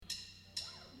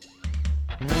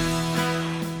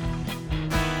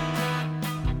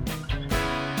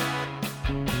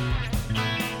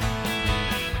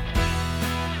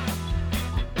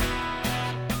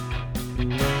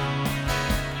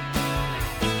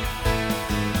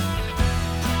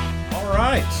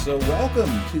right, so welcome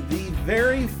to the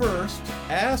very first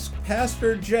Ask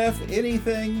Pastor Jeff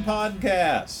Anything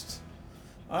podcast.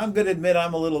 I'm going to admit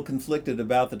I'm a little conflicted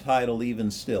about the title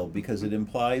even still because it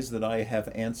implies that I have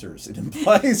answers. It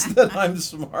implies that I'm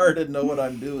smart and know what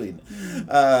I'm doing.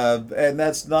 And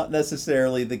that's not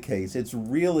necessarily the case. It's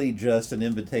really just an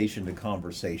invitation to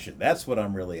conversation. That's what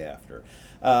I'm really after.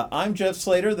 I'm Jeff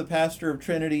Slater, the pastor of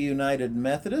Trinity United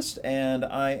Methodist, and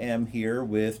I am here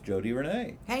with Jody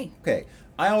Renee. Hey. Okay,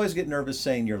 I always get nervous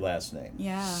saying your last name.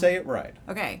 Yeah. Say it right.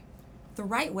 Okay. The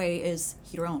right way is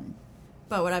Giron.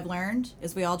 But what I've learned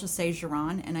is we all just say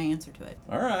Giron, and I answer to it.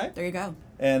 All right. There you go.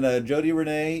 And Jody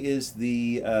Renee is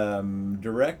the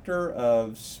director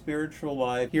of spiritual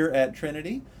life here at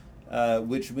Trinity,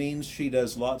 which means she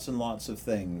does lots and lots of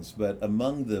things. But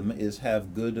among them is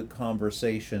have good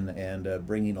conversation and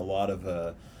bringing a lot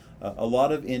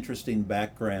of interesting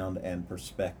background and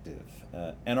perspective.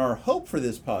 And our hope for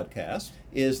this podcast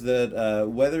is that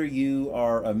whether you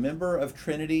are a member of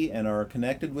Trinity and are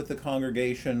connected with the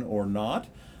congregation or not,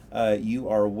 you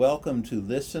are welcome to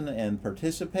listen and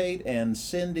participate and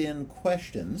send in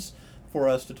questions for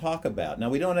us to talk about. Now,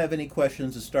 we don't have any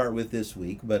questions to start with this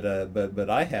week, but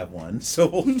I have one, so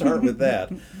we'll start with that.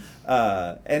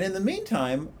 And in the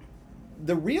meantime,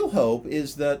 the real hope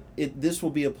is that this will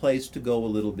be a place to go a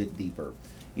little bit deeper.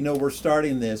 You know, we're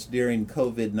starting this during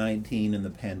COVID-19 and the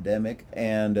pandemic,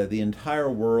 and the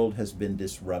entire world has been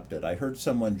disrupted. I heard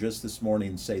someone just this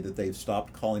morning say that they've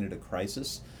stopped calling it a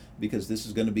crisis because this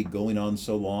is going to be going on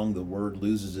so long the word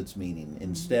loses its meaning.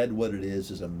 Instead, what it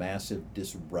is a massive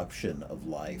disruption of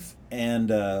life. And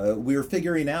we're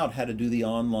figuring out how to do the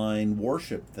online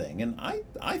worship thing, and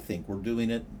I think we're doing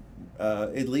it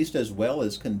at least as well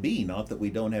as can be, not that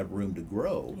we don't have room to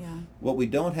grow. Yeah. What we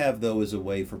don't have, though, is a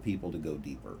way for people to go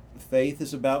deeper. Faith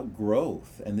is about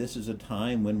growth, and this is a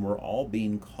time when we're all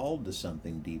being called to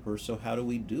something deeper, so how do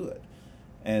we do it?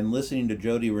 And listening to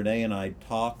Jody Renee and I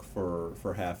talk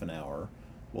for half an hour,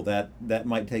 well, that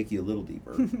might take you a little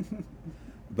deeper.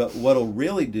 But what'll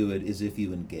really do it is if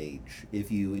you engage.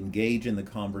 If you engage in the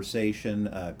conversation,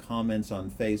 comments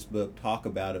on Facebook, talk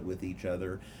about it with each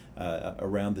other,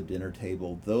 around the dinner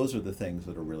table, those are the things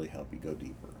that'll really help you go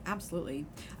deeper. Absolutely.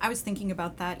 I was thinking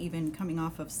about that even coming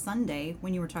off of Sunday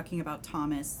when you were talking about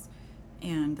Thomas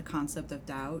and the concept of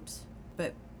doubt,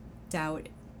 but doubt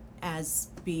as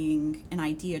being an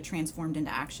idea transformed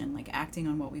into action, like acting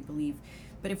on what we believe.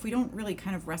 But if we don't really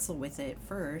kind of wrestle with it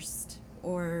first,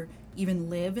 or even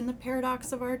live in the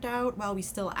paradox of our doubt while we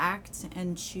still act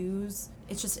and choose,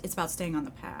 it's about staying on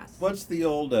the path. What's the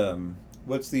old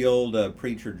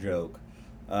preacher joke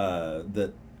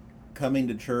that coming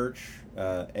to church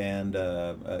and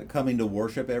coming to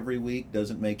worship every week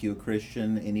doesn't make you a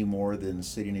Christian any more than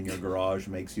sitting in your garage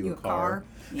makes you a car?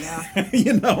 Yeah.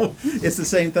 You know, it's the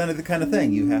same kind of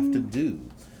thing. You have to do,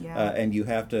 Yeah. and you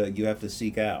have to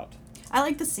seek out. I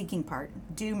like the seeking part.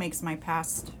 Do makes my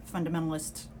past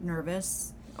fundamentalist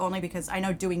nervous, only because I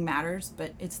know doing matters,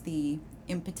 but it's the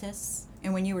impetus.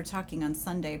 And when you were talking on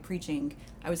Sunday preaching,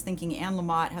 I was thinking Anne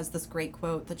Lamott has this great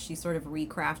quote that she sort of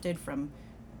recrafted from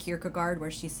Kierkegaard,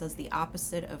 where she says the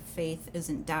opposite of faith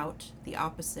isn't doubt, the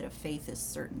opposite of faith is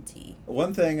certainty.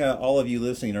 One thing all of you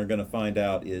listening are going to find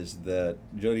out is that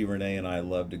Jody Renee and I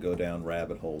love to go down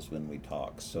rabbit holes when we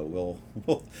talk. So we'll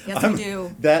Yes, we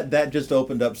do. That just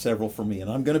opened up several for me, and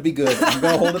I'm going to be good. I'm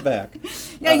going to hold it back.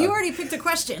 Yeah, you already picked a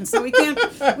question, so we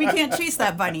can't chase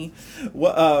that bunny.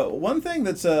 Well, one thing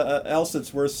that's else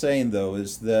that's worth saying though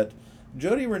is that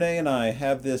Jody Renee and I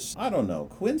have this, I don't know,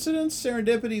 coincidence,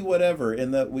 serendipity, whatever,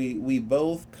 in that we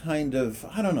both kind of,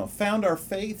 I don't know, found our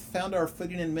faith, found our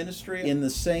footing in ministry in the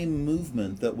same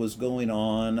movement that was going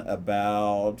on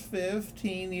about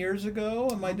 15 years ago.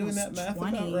 Am I doing that math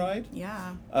 20. about right?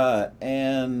 Yeah.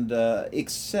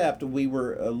 Except we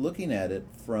were looking at it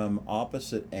from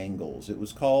opposite angles. It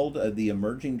was called the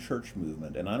Emerging Church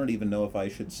Movement, and I don't even know if I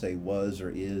should say was or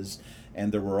is.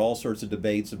 And there were all sorts of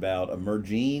debates about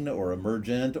emerging or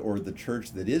emergent or the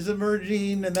church that is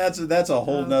emerging, and that's a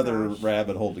whole nother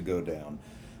rabbit hole to go down.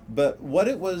 But what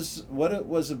it was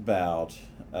about,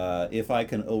 if I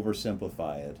can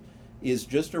oversimplify it, is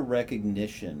just a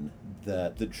recognition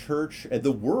that the church,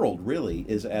 the world really,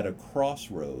 is at a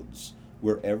crossroads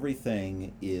where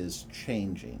everything is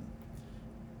changing,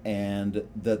 and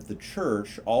that the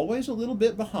church, always a little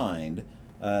bit behind,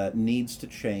 needs to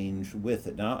change with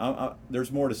it. Now,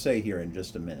 there's more to say here in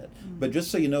just a minute, but just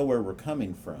so you know where we're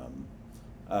coming from,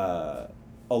 a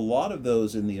lot of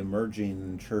those in the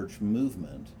emerging church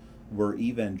movement were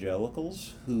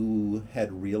evangelicals who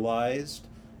had realized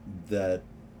that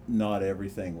not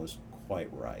everything was quite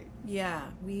right. Yeah,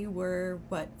 we were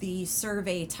what the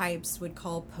survey types would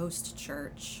call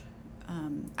post-church.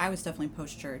 I was definitely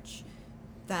post-church.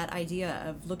 That idea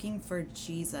of looking for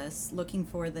Jesus, looking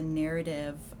for the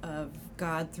narrative of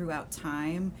God throughout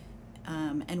time,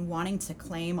 and wanting to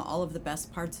claim all of the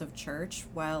best parts of church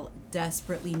while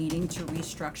desperately needing to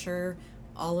restructure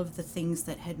all of the things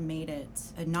that had made it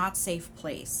a not safe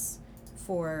place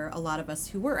for a lot of us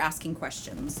who were asking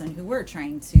questions and who were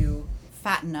trying to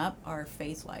fatten up our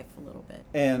faith life a little bit.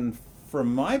 And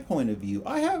from my point of view,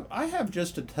 I have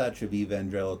just a touch of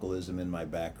evangelicalism in my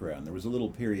background. There was a little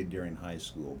period during high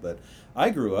school, but I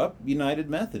grew up United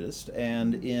Methodist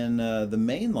and in the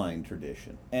mainline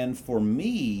tradition. And for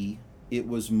me, it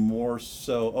was more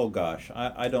so, oh gosh,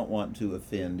 I don't want to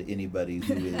offend anybody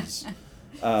who is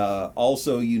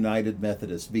also United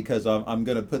Methodist, because I'm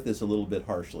going to put this a little bit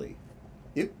harshly.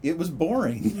 It was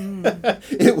boring.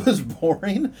 It was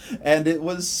boring, and it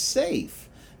was safe.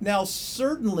 Now,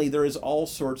 certainly there is all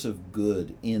sorts of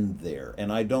good in there,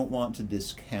 and I don't want to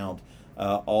discount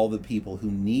all the people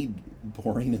who need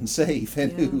boring and safe,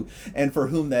 and and for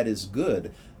whom that is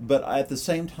good. But at the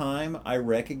same time, I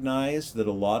recognize that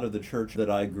a lot of the church that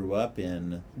I grew up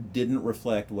in didn't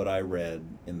reflect what I read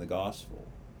in the gospel.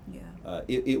 Yeah.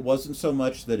 It wasn't so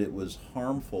much that it was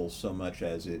harmful so much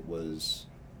as it was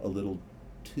a little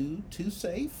too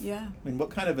safe. Yeah. I mean, what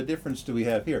kind of a difference do we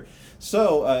have here?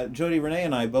 So Jody Renee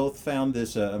and I both found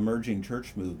this emerging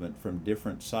church movement from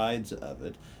different sides of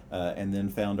it, and then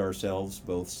found ourselves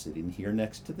both sitting here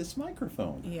next to this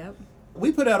microphone. Yep.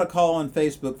 We put out a call on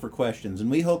Facebook for questions, and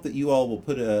we hope that you all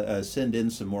will send in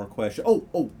some more questions.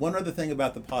 Oh, one other thing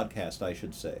about the podcast, I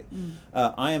should say.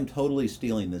 I am totally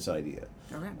stealing this idea.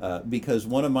 Okay. Because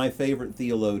one of my favorite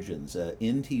theologians,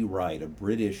 N.T. Wright, a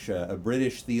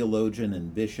British theologian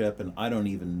and bishop, and I don't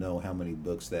even know how many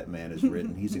books that man has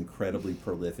written. He's incredibly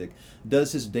prolific,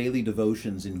 does his daily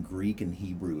devotions in Greek and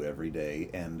Hebrew every day,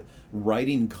 and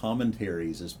writing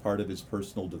commentaries as part of his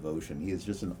personal devotion. He is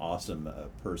just an awesome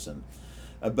person.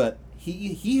 But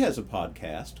he has a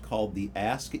podcast called the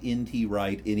Ask N.T.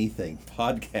 Wright Anything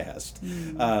podcast,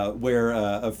 where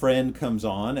a friend comes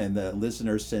on and the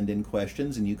listeners send in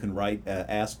questions, and you can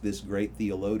ask this great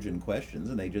theologian questions,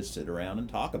 and they just sit around and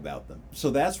talk about them. So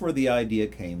that's where the idea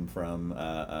came from,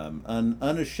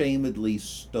 unashamedly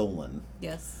stolen.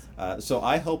 Yes. So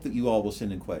I hope that you all will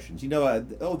send in questions.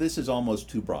 This is almost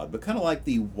too broad, but kind of like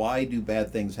the why do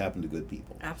bad things happen to good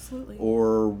people? Absolutely.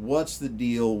 Or what's the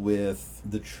deal with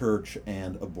the church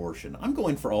and abortion? I'm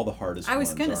going for all the hardest ones. I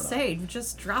was going to say,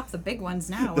 just drop the big ones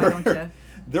now, why don't you?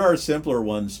 There are simpler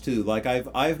ones too. Like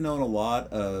I've known a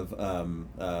lot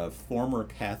of former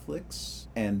Catholics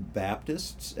and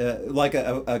Baptists, like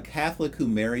a Catholic who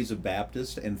marries a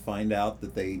Baptist and find out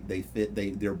that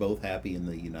they're both happy in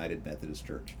the United Methodist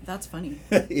Church. That's funny.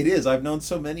 It is. I've known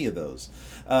so many of those,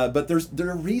 but there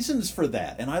are reasons for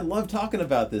that, and I love talking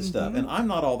about this stuff. And I'm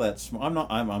not all that smart.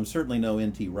 I'm certainly no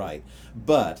N.T. Wright,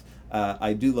 but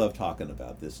I do love talking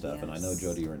about this stuff, Yes. and I know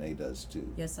Jody Renee does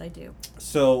too. Yes, I do.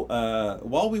 So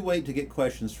while we wait to get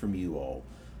questions from you all,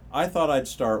 I thought I'd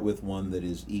start with one that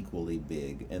is equally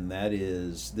big, and that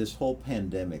is this whole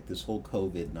pandemic, this whole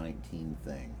COVID-19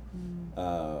 thing.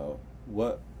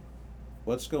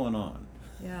 What's going on?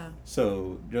 Yeah.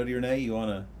 So Jody Renee, you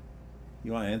wanna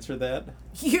answer that?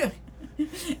 Yeah.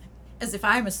 As if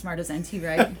I'm as smart as NT,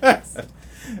 right?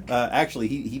 Actually,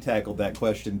 he tackled that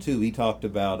question too. He talked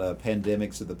about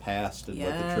pandemics of the past and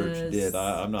what the church did.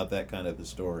 I'm not that kind of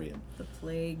historian. The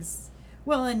plagues.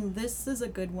 Well, and this is a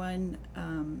good one.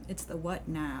 It's the what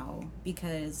now,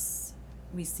 because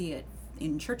we see it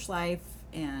in church life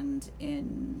and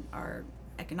in our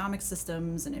economic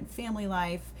systems and in family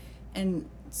life. And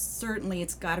certainly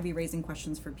it's got to be raising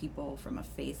questions for people from a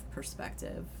faith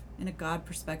perspective, and a God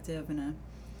perspective, and a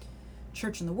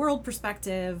church in the world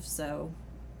perspective. So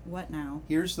what now?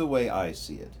 Here's the way I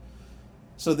see it.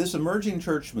 So this emerging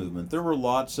church movement, there were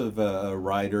lots of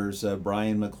writers.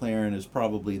 Brian McLaren is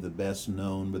probably the best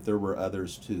known, but there were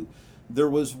others too. There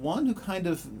was one who kind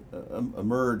of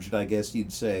emerged, I guess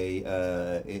you'd say,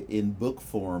 in book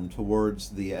form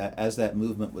towards as that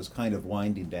movement was kind of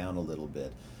winding down a little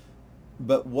bit.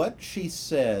 But what she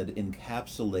said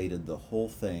encapsulated the whole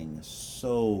thing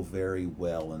so very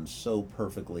well, and so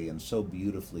perfectly, and so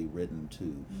beautifully written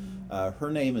too.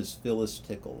 Her name is Phyllis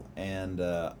Tickle, and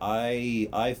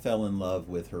I fell in love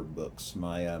with her books.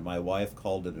 My wife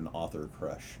called it an author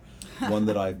crush, one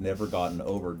that I've never gotten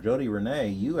over. Jody Renee,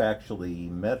 you actually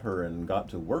met her and got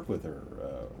to work with her,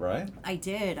 right? I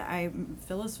did.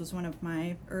 Phyllis was one of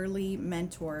my early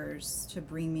mentors to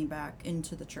bring me back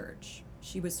into the church.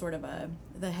 She was sort of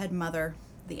the head mother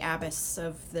the abbess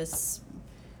of this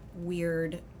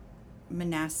weird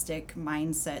monastic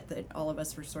mindset that all of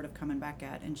us were sort of coming back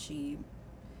at, and she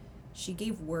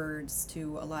gave words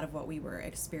to a lot of what we were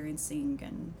experiencing,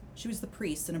 and she was the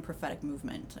priest in a prophetic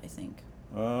movement, I think.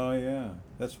 Oh yeah,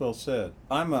 that's well said.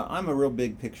 I'm a real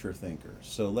big picture thinker.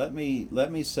 So let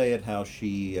me say it how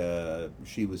she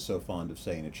was so fond of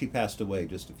saying it. She passed away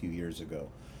just a few years ago,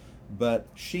 but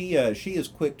she is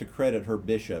quick to credit her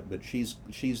bishop, but she's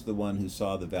the one who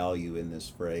saw the value in this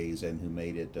phrase and who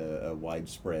made it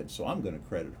widespread. So I'm going to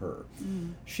credit her.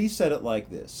 She said it like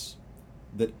this: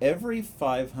 that every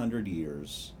 500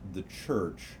 years the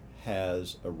church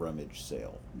has a rummage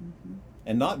sale.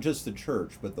 And not just the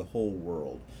church, but the whole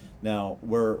world. Now,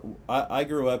 I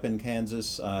grew up in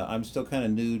Kansas. I'm still kind of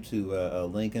new to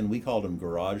Lincoln. We called them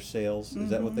garage sales.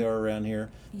 Is that what they are around here?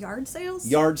 Yard sales?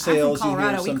 Yard sales. I'm from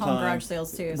Colorado. You hear We call them sometimes. garage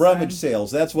sales too. Rummage sales.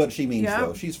 That's what she means, Yep.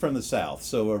 though. She's from the South,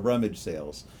 so rummage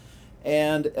sales.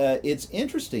 And it's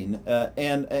interesting,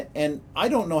 and I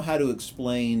don't know how to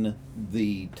explain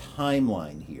the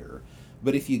timeline here,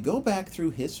 but if you go back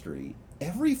through history,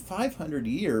 every 500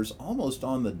 years, almost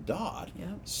on the dot,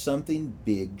 Yep. something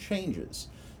big changes.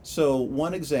 So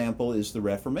one example is the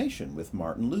Reformation with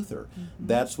Martin Luther.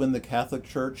 That's when the Catholic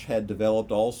Church had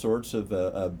developed all sorts of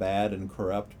bad and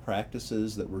corrupt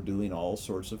practices that were doing all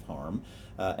sorts of harm.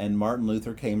 And Martin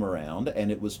Luther came around,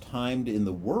 and it was timed in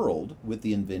the world with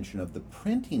the invention of the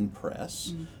printing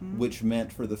press, which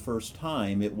meant for the first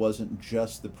time it wasn't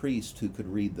just the priest who could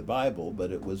read the Bible,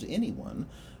 but it was anyone.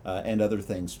 And other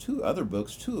things too, other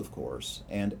books too, of course,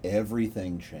 and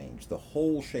everything changed. The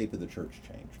whole shape of the church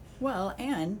changed. Well,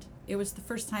 and it was the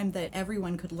first time that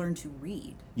everyone could learn to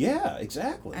read. Yeah,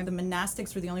 exactly. And the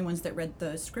monastics were the only ones that read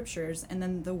the scriptures, and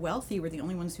then the wealthy were the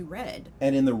only ones who read.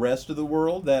 And in the rest of the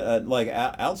world, that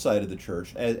outside of the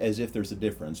church, as if there's a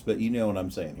difference, but you know what I'm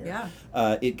saying here.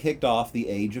 Yeah. It kicked off the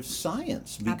age of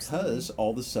science because Absolutely.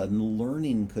 all of a sudden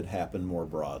learning could happen more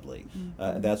broadly.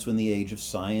 That's when the age of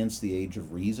science, the age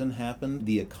of reason happened.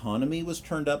 The economy was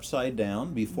turned upside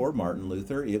down. Before Martin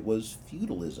Luther, it was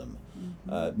feudalism.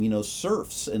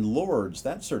 Serfs and lords,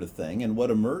 that sort of thing. And what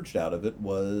emerged out of it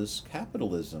was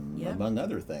capitalism, Yep. among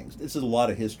other things. This is a lot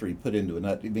of history put into it.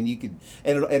 I mean, you could,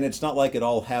 and it's not like it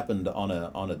all happened on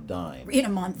a dime. In a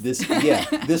month. This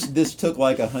took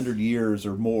like 100 years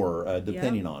or more,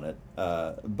 depending on it.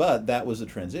 But that was a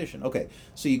transition. Okay,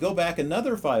 so you go back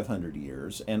another 500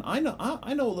 years, and I know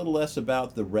a little less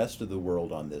about the rest of the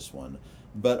world on this one.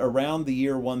 But around the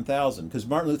year 1000, because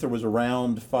Martin Luther was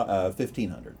around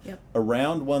 1500. Yep.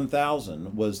 Around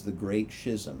 1000 was the Great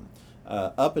Schism.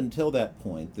 Up until that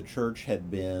point, the church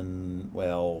had been,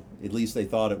 well, at least they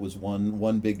thought it was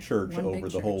one big church One big over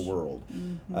the whole church. world.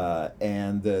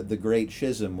 And the Great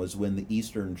Schism was when the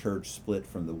Eastern Church split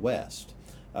from the West.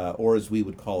 Or as we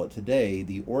would call it today,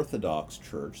 the Orthodox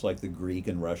Church, like the Greek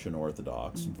and Russian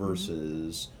Orthodox,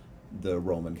 versus the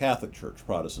Roman Catholic Church.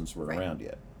 Protestants weren't Right. around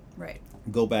yet. Right.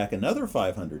 Go back another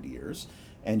 500 years,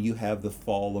 and you have the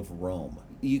fall of Rome.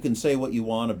 You can say what you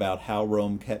want about how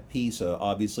Rome kept peace.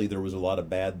 Obviously, there was a lot of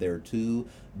bad there too,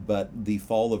 but the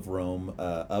fall of Rome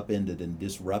upended and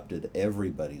disrupted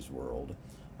everybody's world.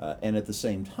 And at the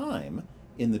same time,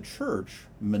 in the church,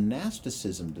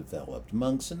 monasticism developed,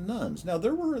 monks and nuns. Now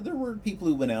there were people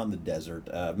who went out in the desert.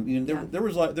 There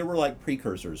were like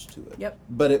precursors to it. Yep.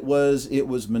 But it was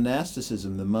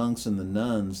monasticism, the monks and the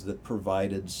nuns, that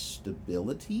provided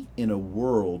stability in a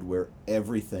world where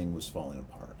everything was falling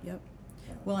apart. Yep.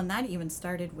 Well, and that even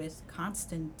started with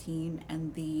Constantine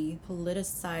and the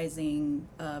politicizing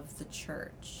of the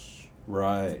church. The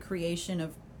Right. creation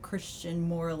of Christian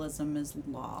moralism as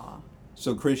law.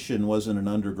 So Christian wasn't an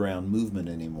underground movement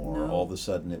anymore. No. All of a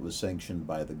sudden it was sanctioned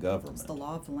by the It's government. the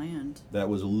law of the land. That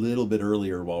was a little bit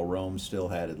earlier while Rome still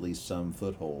had at least some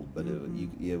foothold, but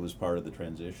it was part of the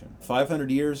transition. 500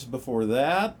 years before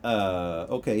that,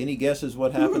 okay, any guesses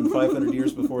what happened 500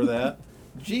 years before that?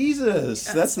 Jesus!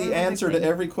 That's sort the of a big answer to thing.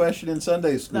 every question in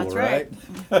Sunday school, That's right?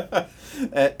 right.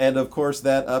 And of course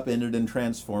that upended and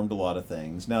transformed a lot of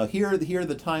things. Now here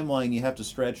the timeline you have to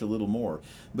stretch a little more,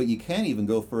 but you can't even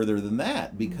go further than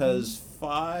that because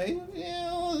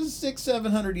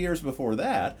 600-700 years before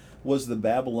that was the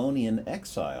Babylonian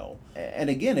exile. And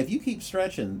again, if you keep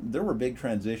stretching, there were big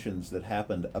transitions that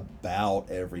happened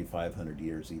about every 500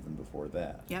 years even before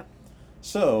that. Yep.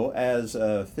 So, as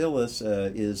Phyllis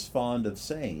is fond of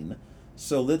saying,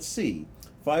 so let's see,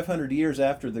 500 years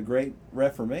after the Great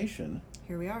Reformation,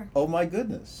 Here we are. oh my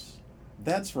goodness,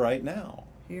 that's right now.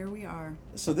 Here we are.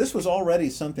 So this was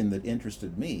already something that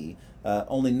interested me,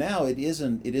 only now it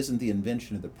isn't the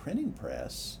invention of the printing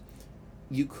press.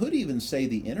 You could even say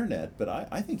the internet, but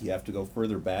I think you have to go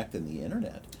further back than the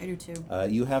internet. I do too.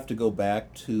 You have to go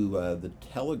back to the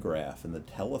telegraph and the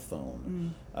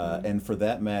telephone, and for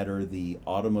that matter, the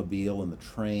automobile and the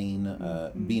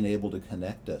train, being able to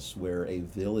connect us where a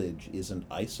village isn't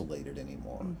isolated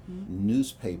anymore.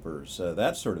 Newspapers,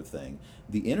 that sort of thing.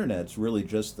 The internet's really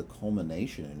just the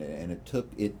culmination, and it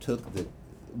took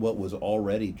what was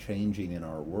already changing in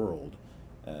our world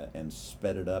and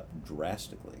sped it up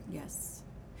drastically. Yes.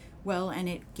 Well, and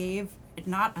it gave,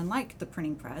 not unlike the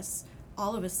printing press,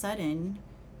 all of a sudden,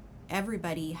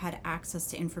 everybody had access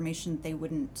to information they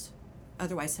wouldn't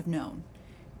otherwise have known.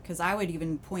 Because I would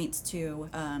even point to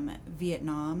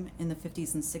Vietnam in the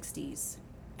 50s and 60s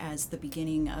as the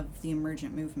beginning of the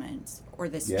emergent movement, or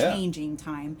this changing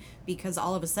time, because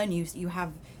all of a sudden you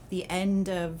have the end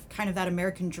of kind of that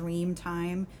American dream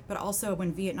time, but also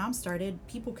when Vietnam started,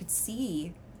 people could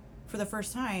see for the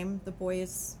first time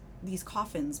these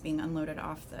coffins being unloaded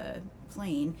off the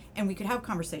plane, and we could have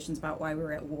conversations about why we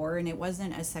were at war, and it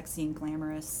wasn't as sexy and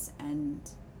glamorous and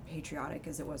patriotic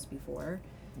as it was before.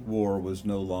 War was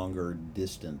no longer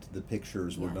distant. The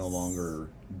pictures were no longer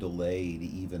delayed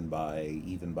even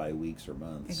by weeks or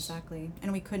months. Exactly.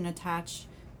 And we couldn't attach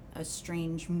a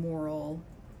strange moral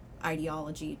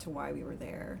ideology to why we were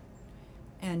there.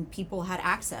 And people had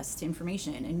access to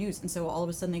information and news, and so all of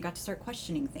a sudden they got to start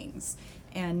questioning things.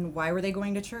 And why were they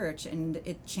going to church? And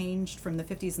it changed from the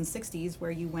 50s and 60s,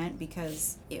 where you went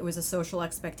because it was a social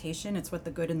expectation, it's what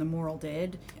the good and the moral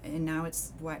did, and now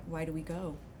it's why do we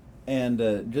go?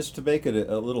 And just to make it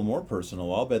a little more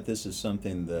personal, I'll bet this is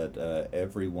something that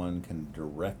everyone can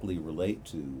directly relate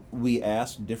to. We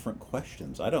ask different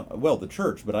questions. The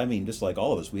church, but I mean just like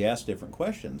all of us, we ask different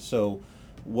questions. So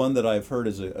one that I've heard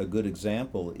as a good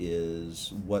example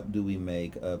is, what do we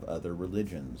make of other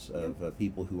religions, of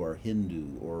people who are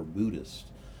Hindu or Buddhist?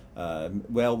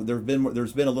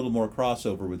 There's been a little more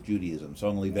crossover with Judaism, so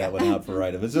I'm going to leave that one out for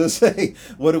right of it. So say,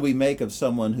 what do we make of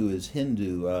someone who is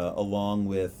Hindu, along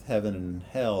with heaven and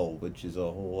hell, which is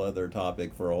a whole other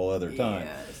topic for a whole other time.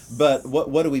 Yes. But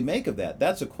what do we make of that?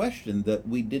 That's a question that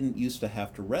we didn't used to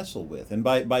have to wrestle with, and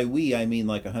by we I mean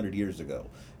like 100 years ago.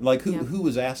 Like who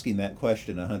was asking that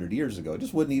question 100 years ago? It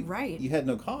just wouldn't even. Right. You had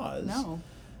no cause. No.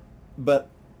 But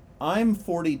I'm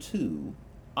 42.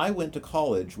 I went to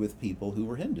college with people who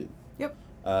were Hindu. Yep.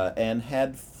 And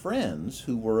had friends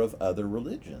who were of other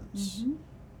religions.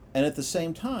 And at the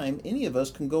same time, any of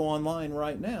us can go online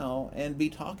right now and be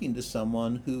talking to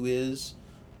someone who is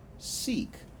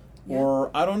Sikh.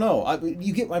 Or, I don't know.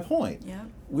 You get my point. Yeah.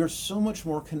 We're so much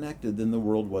more connected than the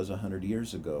world was 100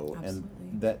 years ago. Absolutely.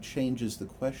 And that changes the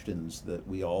questions that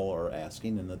we all are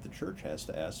asking and that the church has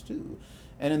to ask too.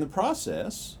 And in the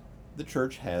process, the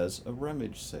church has a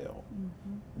rummage sale.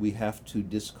 We have to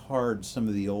discard some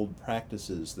of the old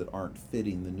practices that aren't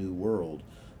fitting the new world,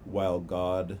 while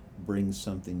God brings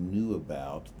something new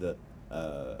about that.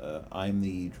 I'm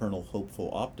the eternal hopeful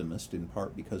optimist, in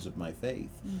part because of my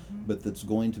faith, but that's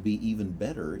going to be even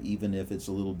better, even if it's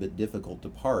a little bit difficult to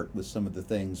part with some of the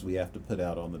things we have to put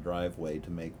out on the driveway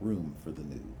to make room for the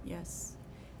new. Yes.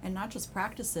 And not just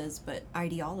practices, but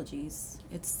ideologies.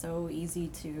 It's so easy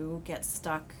to get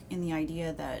stuck in the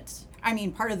idea that,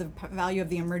 part of the value of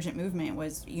the emergent movement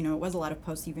was, it was a lot of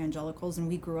post-evangelicals, and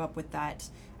we grew up with that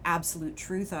absolute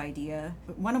truth idea.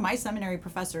 But one of my seminary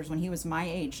professors, when he was my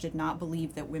age, did not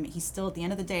believe that women, he still, at the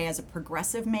end of the day, as a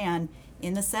progressive man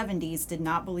in the 70s, did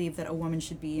not believe that a woman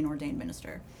should be an ordained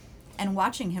minister. And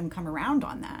watching him come around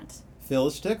on that.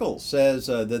 Phyllis Tickle says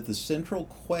that the central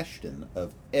question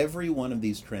of every one of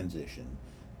these transitions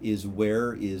is,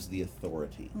 where is the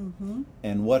authority?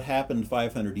 And what happened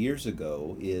 500 years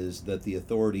ago is that the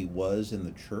authority was in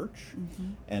the church,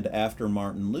 and after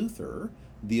Martin Luther,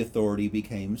 the authority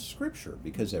became Scripture,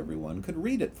 because everyone could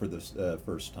read it for the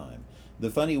first time. The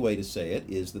funny way to say it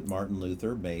is that Martin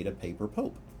Luther made a paper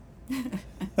pope.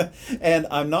 And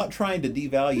I'm not trying to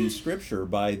devalue Scripture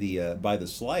by the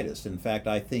slightest. In fact,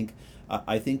 I think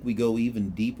we go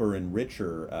even deeper and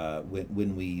richer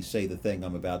when we say the thing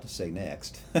I'm about to say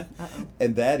next.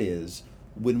 And that is,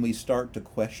 when we start to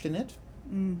question it,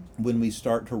 when we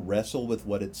start to wrestle with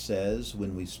what it says,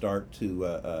 when we start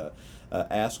to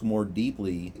ask more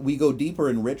deeply, we go deeper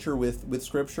and richer with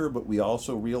Scripture, but we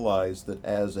also realize that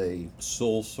as a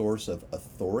sole source of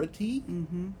authority,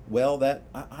 well, that,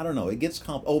 I don't know, it gets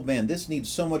oh man, this needs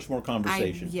so much more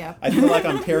conversation. I feel like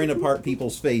I'm tearing apart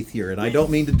people's faith here, and I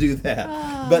don't mean to do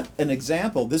that. But an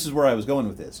example, this is where I was going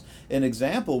with this. An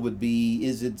example would be,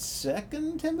 is it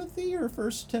 2 Timothy or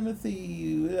 1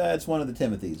 Timothy? It's one of the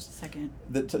Timothys. Second.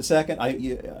 The second,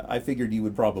 I figured you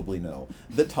would probably know,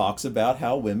 that talks about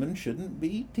how women shouldn't shouldn't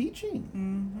be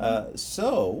teaching. Mm-hmm.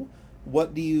 So,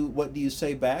 what do you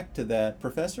say back to that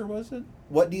professor? Was it?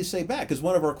 What do you say back? Because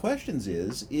one of our questions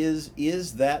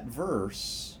is that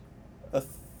verse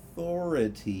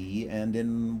authority, and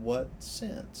in what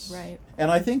sense? Right. And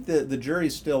I think that the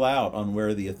jury's still out on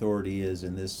where the authority is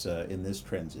in this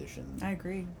transition. I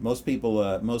agree. Most people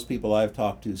I've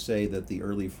talked to say that the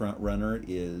early front runner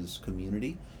is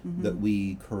community, Mm-hmm. that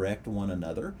we correct one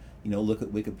another. Look at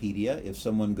Wikipedia. If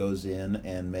someone goes in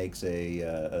and makes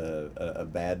a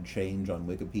bad change on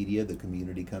Wikipedia, the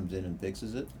community comes in and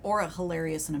fixes it. Or a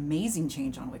hilarious and amazing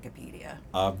change on Wikipedia.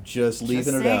 I'm just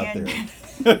leaving it saying.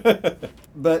 out there.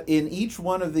 But in each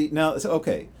one of the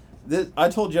okay, I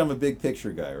told you I'm a big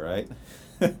picture guy, right?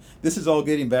 This is all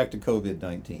getting back to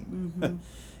COVID-19. Mm-hmm.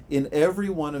 In every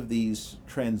one of these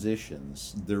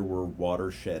transitions, there were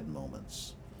watershed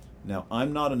moments. Now,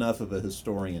 I'm not enough of a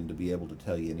historian to be able to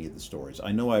tell you any of the stories.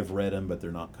 I know I've read them, but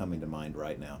they're not coming to mind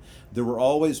right now. There were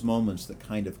always moments that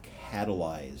kind of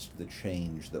catalyzed the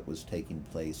change that was taking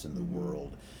place in the Mm-hmm.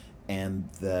 world and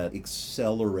that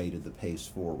accelerated the pace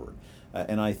forward.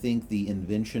 And I think the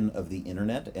invention of the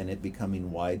internet and it becoming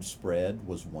widespread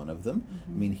was one of them.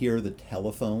 Mm-hmm. I mean, here the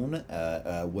telephone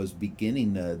was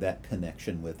beginning that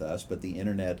connection with us, but the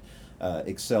internet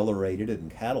accelerated it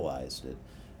and catalyzed it.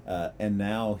 And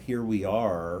now here we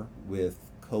are with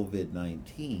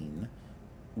COVID-19,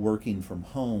 working from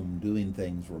home, doing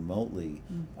things remotely.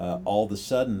 Mm-hmm. All of a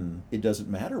sudden, it doesn't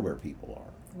matter where people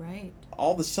are. Right.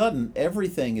 All of a sudden,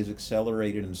 everything is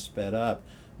accelerated and sped up,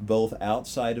 both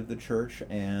outside of the church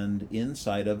and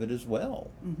inside of it as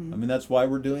well. Mm-hmm. I mean, that's why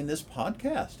we're doing this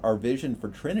podcast. Our vision for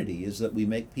Trinity is that we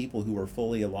make people who are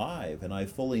fully alive, and I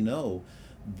fully know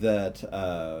that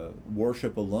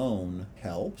worship alone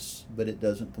helps, but it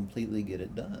doesn't completely get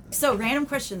it done. So, random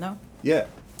question though. Yeah.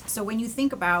 So when you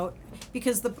think about,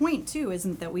 because the point too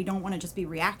isn't that we don't want to just be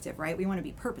reactive, right? We want to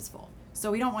be purposeful. So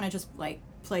we don't want to just like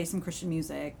play some Christian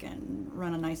music and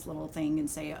run a nice little thing and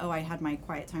say, oh, I had my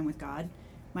quiet time with God.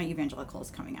 My evangelical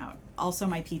is coming out. Also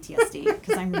my PTSD,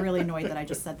 because I'm really annoyed that I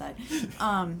just said that.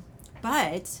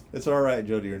 But It's all right,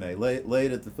 Jody Renee. Lay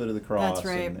it at the foot of the cross. That's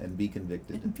right. and be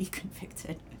convicted. be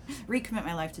convicted. Recommit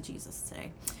my life to Jesus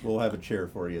today. We'll have a chair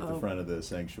for you at the Oh, front of the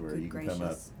sanctuary. good You can come up.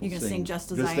 gracious. You gonna sing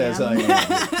Just As Just I Am? As I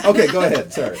Am. Okay, go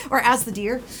ahead. Sorry. Or as the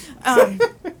deer.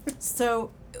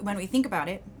 So when we think about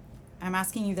it, I'm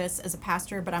asking you this as a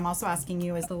pastor, but I'm also asking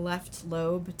you as the left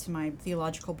lobe to my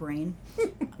theological brain.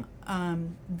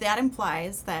 That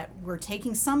implies that we're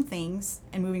taking some things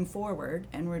and moving forward,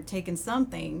 and we're taking some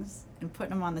things and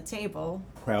putting them on the table.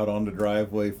 Crowd on the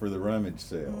driveway for the rummage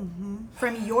sale. Mm-hmm.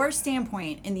 From your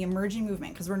standpoint in the emerging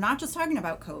movement, because we're not just talking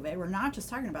about COVID, we're not just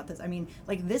talking about this. I mean,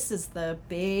 like, this is the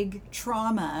big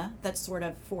trauma that's sort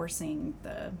of forcing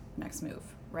the next move,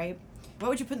 right? What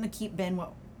would you put in the keep bin?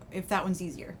 What if that one's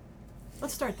easier?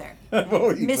 Let's start there. What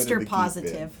would you put in the Mr. keep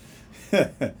Positive.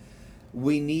 bin?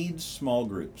 We need small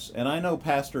groups. And I know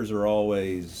pastors are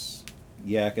always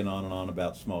yakking on and on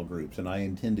about small groups, and I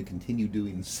intend to continue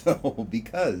doing so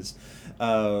because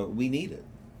we need it.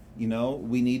 You know,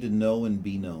 we need to know and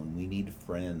be known. We need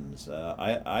friends.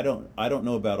 I don't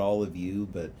know about all of you,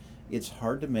 but it's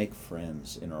hard to make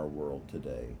friends in our world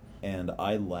today, and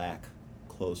I lack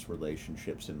close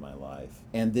relationships in my life.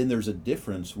 And then there's a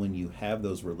difference when you have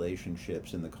those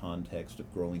relationships in the context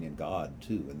of growing in God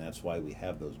too, and that's why we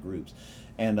have those groups.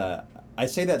 And I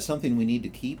say that's something we need to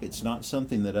keep. It's not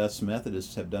something that us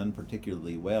Methodists have done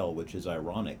particularly well, which is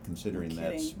ironic considering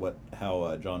that's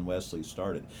how John Wesley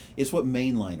started. It's what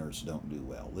mainliners don't do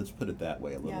well. Let's put it that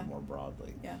way a little more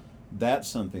broadly. Yeah. That's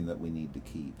something that we need to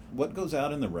keep. What goes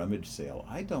out in the rummage sale?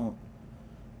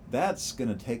 That's going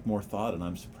to take more thought, and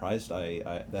I'm surprised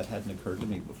that hadn't occurred to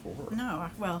me before. No,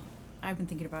 well, I've been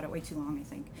thinking about it way too long, I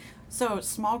think. So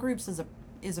small groups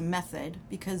is a method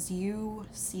because you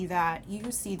see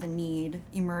the need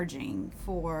emerging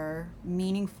for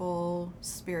meaningful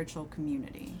spiritual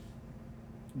community.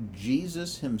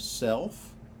 Jesus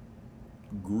himself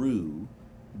grew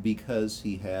because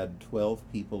he had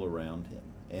 12 people around him,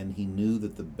 and he knew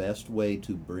that the best way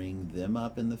to bring them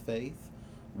up in the faith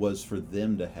was for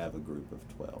them to have a group of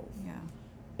 12. Yeah.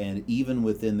 And even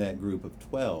within that group of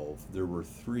 12, there were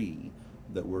 3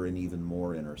 that were in even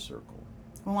more inner circle.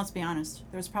 Well, let's be honest.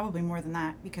 There's probably more than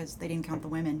that because they didn't count the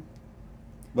women.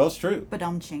 Well, it's true.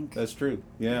 Badum-chink. That's true.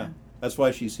 Yeah. Yeah. That's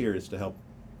why she's here, is to help.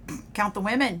 Count the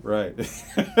women. Right.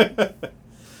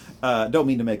 Don't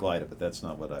mean to make light of it. That's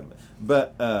not what I meant.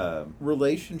 But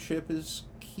relationship is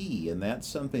key, and that's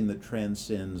something that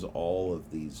transcends all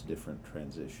of these different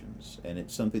transitions. And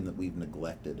it's something that we've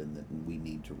neglected and that we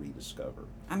need to rediscover.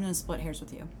 I'm going to split hairs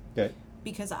with you. Okay.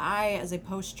 because I, as a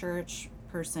post-church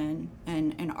person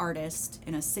and an artist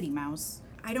and a city mouse,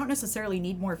 I don't necessarily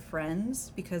need more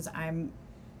friends because I'm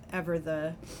ever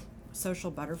the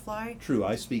social butterfly. True,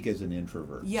 I speak as an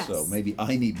introvert, Yes. so maybe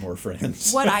I need more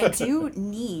friends. What I do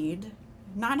need,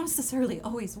 not necessarily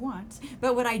always want,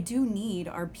 but what I do need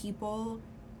are people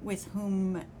with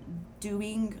whom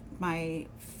doing my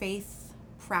faith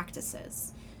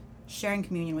practices, sharing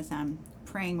communion with them,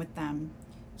 praying with them,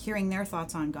 hearing their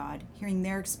thoughts on God, hearing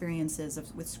their experiences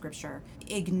with Scripture,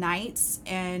 ignites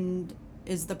and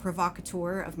is the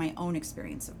provocateur of my own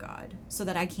experience of God, so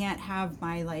that I can't have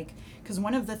my because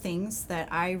one of the things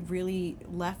that I really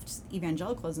left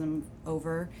evangelicalism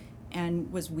over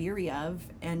and was weary of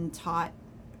and taught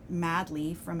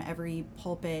madly from every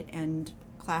pulpit and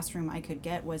classroom I could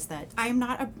get was that I am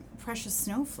not a precious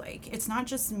snowflake. It's not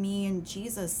just me and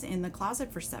Jesus in the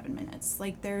closet for 7 minutes.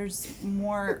 Like, there's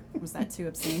more. Was that too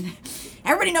obscene?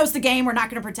 Everybody knows the game. We're not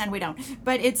going to pretend we don't.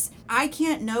 But I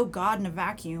can't know God in a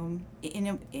vacuum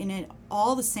in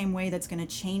all the same way that's going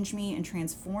to change me and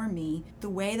transform me the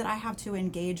way that I have to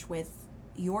engage with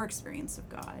your experience of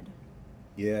God.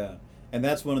 Yeah, and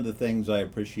that's one of the things I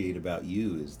appreciate about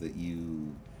you is that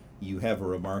you have a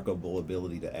remarkable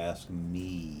ability to ask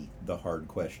me the hard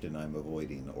question I'm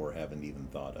avoiding or haven't even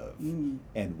thought of,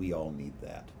 and we all need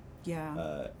that.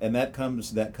 Yeah. And that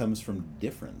comes from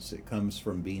difference. It comes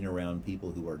from being around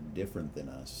people who are different than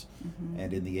us. Mm-hmm.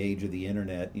 And in the age of the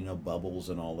internet, bubbles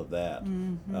and all of that,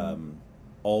 Mm-hmm.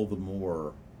 all the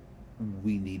more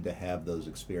we need to have those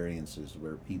experiences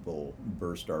where people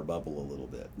burst our bubble a little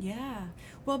bit. Yeah.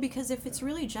 Well, because if it's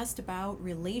really just about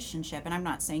relationship, and I'm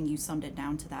not saying you summed it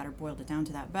down to that or boiled it down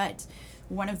to that, but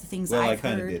one of the things Well, I've I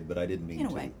kind of heard, did, but I didn't mean in a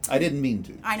to. way. I didn't mean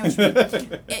to. I know what you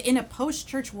mean. In a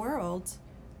post-church world,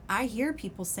 I hear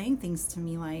people saying things to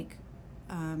me like,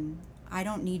 I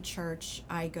don't need church.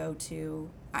 I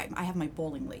have my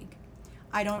bowling league.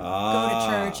 I don't go to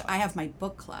church. I have my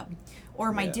book club.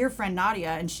 Or my dear friend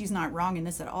Nadia, and she's not wrong in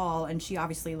this at all, and she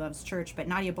obviously loves church, but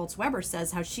Nadia Boltz-Weber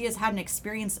says how she has had an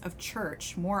experience of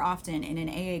church more often in an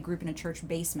AA group in a church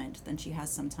basement than she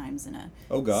has sometimes in a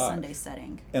Sunday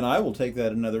setting. And I will take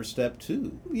that another step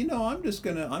too. I'm just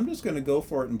gonna go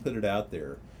for it and put it out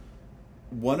there.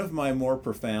 One of my more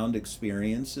profound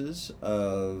experiences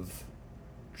of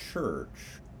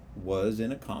church was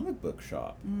in a comic book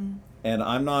shop. And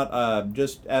I'm not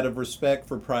just out of respect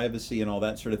for privacy and all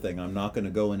that sort of thing. I'm not going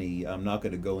to go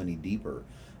any deeper.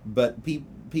 But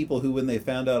people who, when they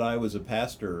found out I was a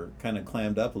pastor, kind of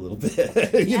clammed up a little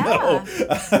bit, you know.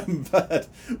 But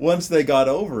once they got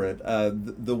over it,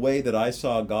 the way that I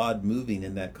saw God moving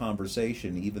in that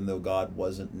conversation, even though God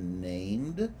wasn't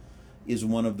named, is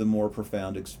one of the more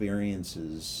profound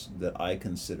experiences that I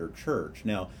consider church.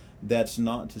 Now, that's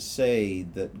not to say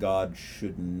that God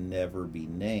should never be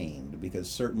named, because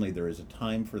certainly there is a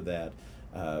time for that.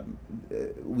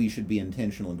 We should be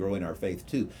intentional in growing our faith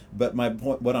too. But my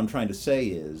point, what I'm trying to say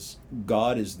is,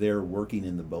 God is there working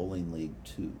in the bowling league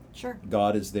too. Sure.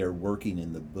 God is there working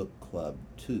in the book club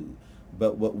too.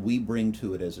 But what we bring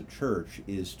to it as a church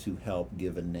is to help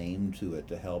give a name to it,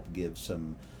 to help give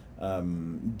some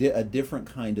a different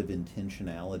kind of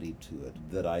intentionality to it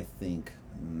that I think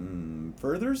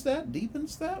furthers that,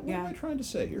 deepens that. What am I trying to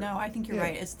say here? No, I think you're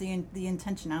right. It's the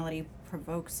intentionality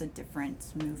provokes a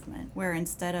different movement, where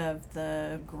instead of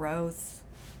the growth,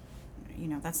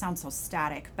 that sounds so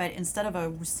static, but instead of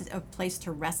a place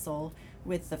to wrestle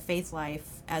with the faith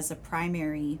life as a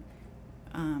primary,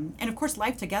 and of course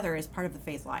life together is part of the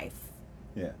faith life.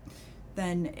 Yeah.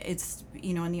 Then it's,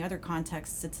 in the other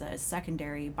contexts, it's a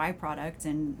secondary byproduct,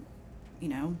 and,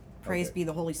 praise be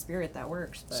the Holy Spirit that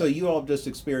works. But. So you all just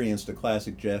experienced a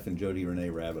classic Jeff and Jody Renee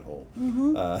rabbit hole.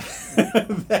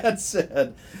 Mm-hmm. That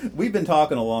said, we've been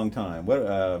talking a long time,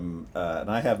 and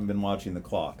I haven't been watching the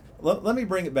clock. Let me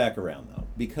bring it back around, though,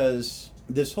 because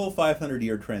this whole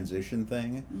 500-year transition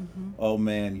thing, oh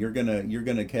man, you're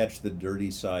gonna catch the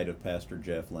dirty side of Pastor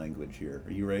Jeff language here.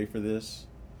 Are you ready for this?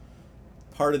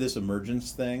 Part of this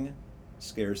emergence thing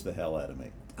scares the hell out of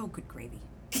me. Oh, good gravy.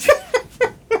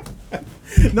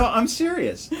 No, I'm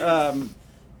serious.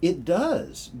 It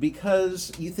does,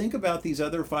 because you think about these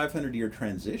other 500-year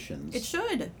transitions. It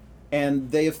should.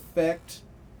 And they affect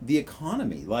the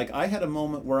economy. Like, I had a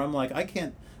moment where I'm like, I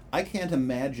can't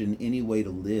imagine any way to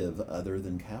live other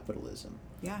than capitalism.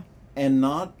 Yeah. And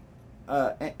not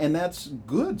And that's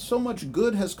good. So much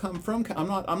good has come from.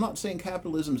 I'm not saying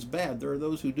capitalism's bad. There are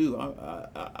those who do.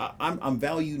 I'm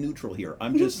value neutral here.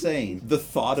 I'm just saying the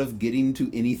thought of getting to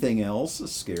anything else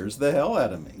scares the hell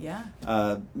out of me. Yeah.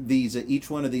 Each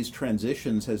one of these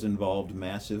transitions has involved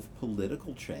massive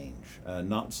political change.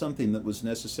 Not something that was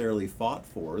necessarily fought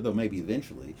for, though maybe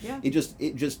eventually. Yeah.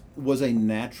 It just was a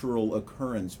natural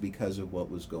occurrence because of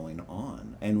what was going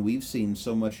on. And we've seen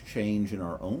so much change in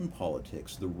our own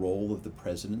politics. The role of the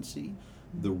presidency,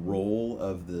 the role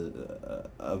of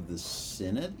the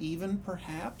Senate, even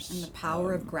perhaps, And the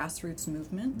power of grassroots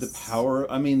movements. the power.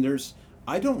 I mean,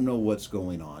 I don't know what's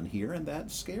going on here, and that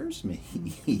scares me.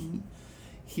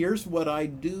 Here's what I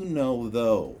do know,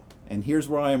 though, and here's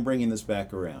where I am bringing this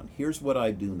back around. Here's what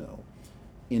I do know.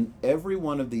 In every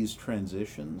one of these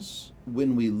transitions,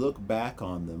 when we look back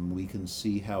on them, we can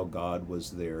see how God was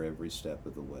there every step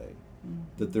of the way.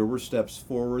 That there were steps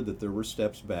forward, that there were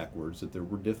steps backwards, that there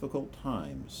were difficult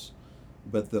times,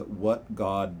 but that what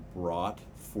God brought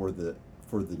for the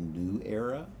new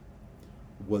era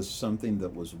was something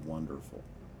that was wonderful,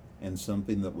 and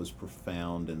something that was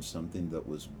profound, and something that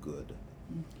was good.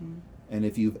 And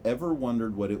if you've ever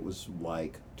wondered what it was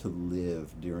like to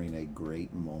live during a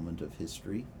great moment of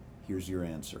history, here's your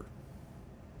answer.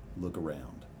 Look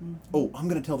around. Oh, I'm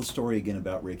going to tell the story again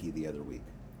about Ricky the other week.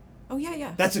 Oh,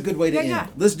 yeah. That's a good way to end. Yeah.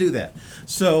 Let's do that.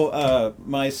 So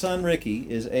my son Ricky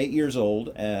is 8 years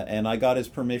old, and I got his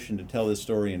permission to tell this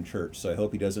story in church, so I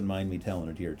hope he doesn't mind me telling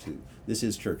it here too. This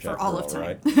is church For after all of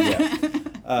time. right?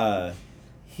 Yeah.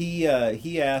 He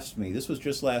asked me, this was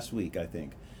just last week, I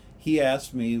think. He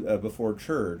asked me before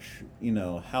church,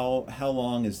 how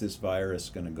long is this virus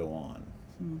going to go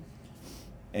on?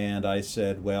 And I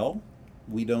said, well,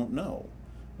 we don't know.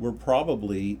 We're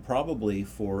probably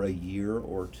for a year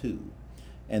or two.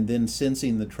 And then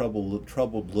sensing the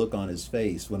troubled look on his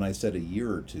face when I said a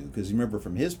year or two, because remember,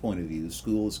 from his point of view,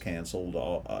 school is canceled,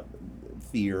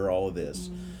 fear, all of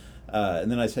this.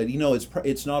 And then I said,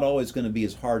 it's not always going to be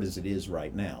as hard as it is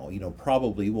right now.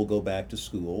 Probably we'll go back to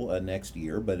school next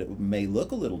year, but it may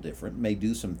look a little different, may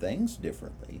do some things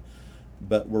differently.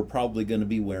 But we're probably going to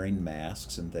be wearing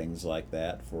masks and things like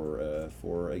that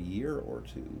for a year or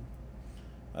two.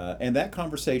 And that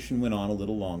conversation went on a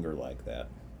little longer like that.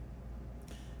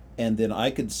 And then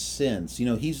I could sense,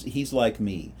 he's like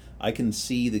me. I can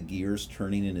see the gears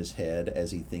turning in his head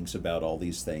as he thinks about all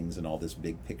these things and all this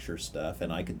big picture stuff.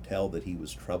 And I could tell that he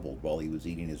was troubled while he was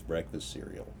eating his breakfast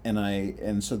cereal.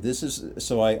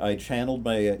 So I channeled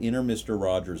my inner Mr.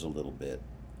 Rogers a little bit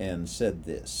and said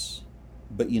this.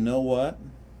 But you know what?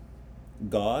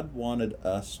 God wanted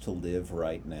us to live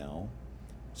right now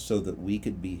so that we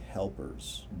could be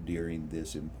helpers during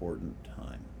this important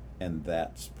time. And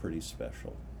that's pretty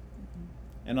special.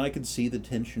 And I could see the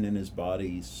tension in his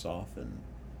body soften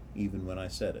even when I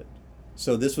said it.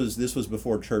 So this was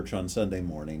before church on Sunday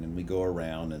morning, and we go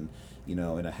around, and in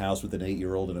a house with an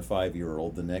 8-year-old and a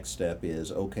 5-year-old, the next step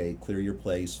is, okay, clear your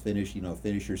place, finish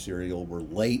your cereal. We're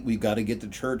late. We've got to get to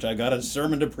church. I got a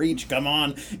sermon to preach. Come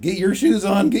on, get your shoes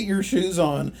on.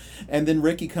 And then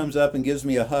Ricky comes up and gives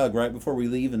me a hug right before we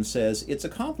leave and says, it's a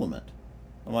compliment.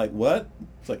 I'm like, what?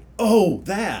 It's like, oh,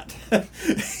 that.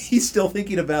 He's still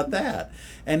thinking about that.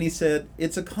 And he said,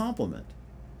 it's a compliment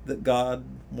that God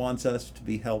wants us to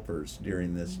be helpers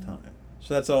during this time.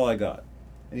 So that's all I got.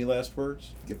 Any last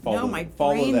words? No, my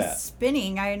brain's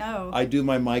spinning, I know. I do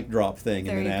my mic drop thing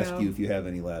and then ask go. you if you have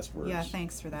any last words. Yeah,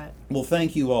 thanks for that. Well,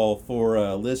 thank you all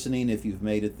for listening if you've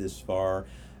made it this far.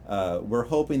 We're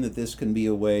hoping that this can be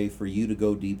a way for you to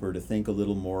go deeper, to think a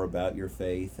little more about your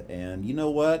faith. And you know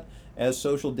what? As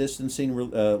social distancing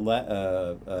wanes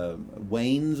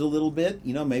a little bit,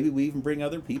 maybe we even bring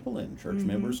other people in. Church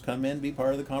members come in, be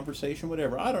part of the conversation,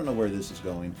 whatever. I don't know where this is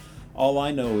going. All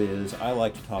I know is I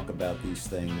like to talk about these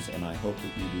things, and I hope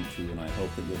that you do too, and I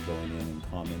hope that you're going in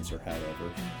comments or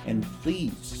however. And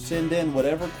please send in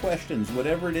whatever questions,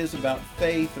 whatever it is about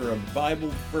faith or a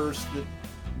Bible verse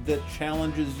that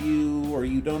challenges you or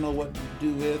you don't know what to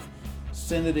do with,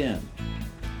 send it in.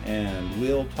 And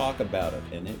we'll talk about it,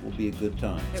 and it will be a good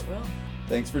time. It will.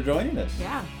 Thanks for joining us.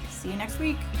 Yeah. See you next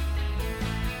week.